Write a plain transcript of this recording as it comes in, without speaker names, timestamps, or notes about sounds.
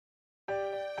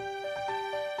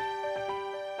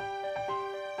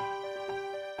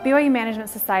BYU Management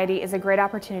Society is a great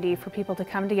opportunity for people to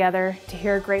come together, to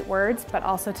hear great words, but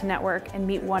also to network and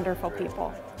meet wonderful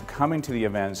people. Coming to the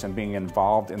events and being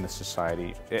involved in the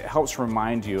society, it helps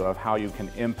remind you of how you can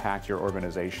impact your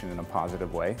organization in a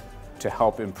positive way to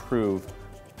help improve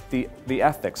the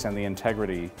ethics and the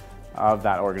integrity of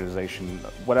that organization,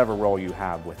 whatever role you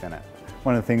have within it.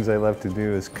 One of the things I love to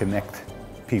do is connect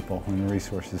people and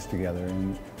resources together,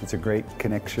 and it's a great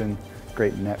connection,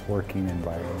 great networking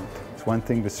environment. It's one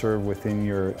thing to serve within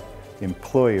your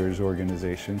employer's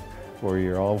organization where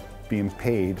you're all being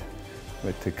paid,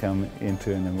 but to come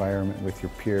into an environment with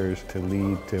your peers, to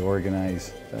lead, to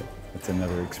organize, it's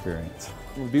another experience.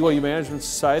 BYU Management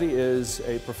Society is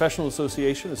a professional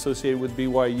association associated with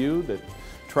BYU that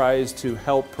tries to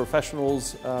help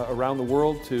professionals around the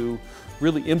world to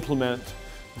really implement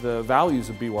the values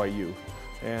of BYU.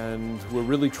 And we're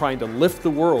really trying to lift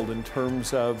the world in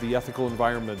terms of the ethical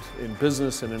environment in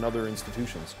business and in other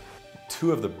institutions.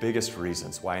 Two of the biggest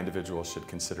reasons why individuals should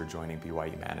consider joining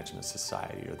BYU Management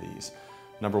Society are these.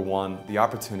 Number one, the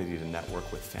opportunity to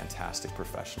network with fantastic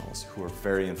professionals who are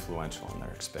very influential in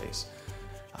their space.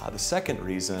 The second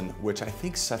reason, which I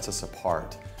think sets us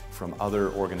apart from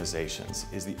other organizations,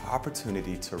 is the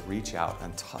opportunity to reach out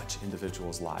and touch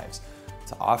individuals' lives,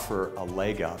 to offer a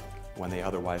leg up when they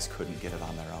otherwise couldn't get it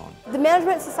on their own. The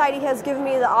Management Society has given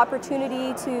me the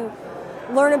opportunity to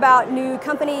learn about new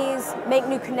companies, make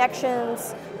new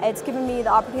connections. It's given me the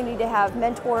opportunity to have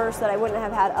mentors that I wouldn't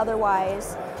have had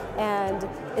otherwise, and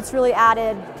it's really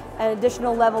added an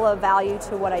additional level of value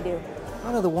to what I do.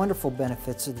 One of the wonderful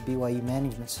benefits of the BYU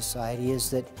Management Society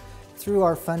is that through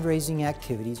our fundraising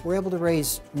activities, we're able to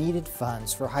raise needed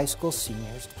funds for high school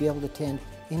seniors to be able to attend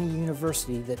any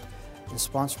university that is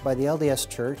sponsored by the LDS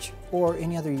Church or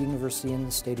any other university in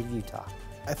the state of Utah.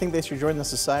 I think they should join the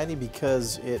society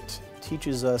because it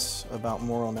teaches us about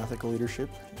moral and ethical leadership.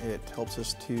 It helps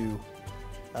us to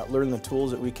learn the tools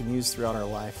that we can use throughout our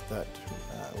life that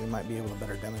we might be able to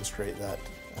better demonstrate that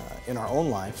in our own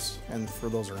lives and for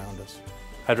those around us.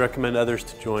 I'd recommend others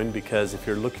to join because if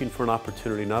you're looking for an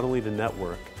opportunity not only to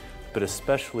network, but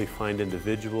especially find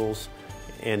individuals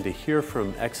and to hear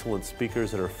from excellent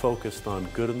speakers that are focused on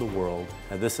good in the world,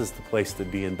 this is the place to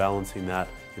be in balancing that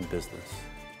in business.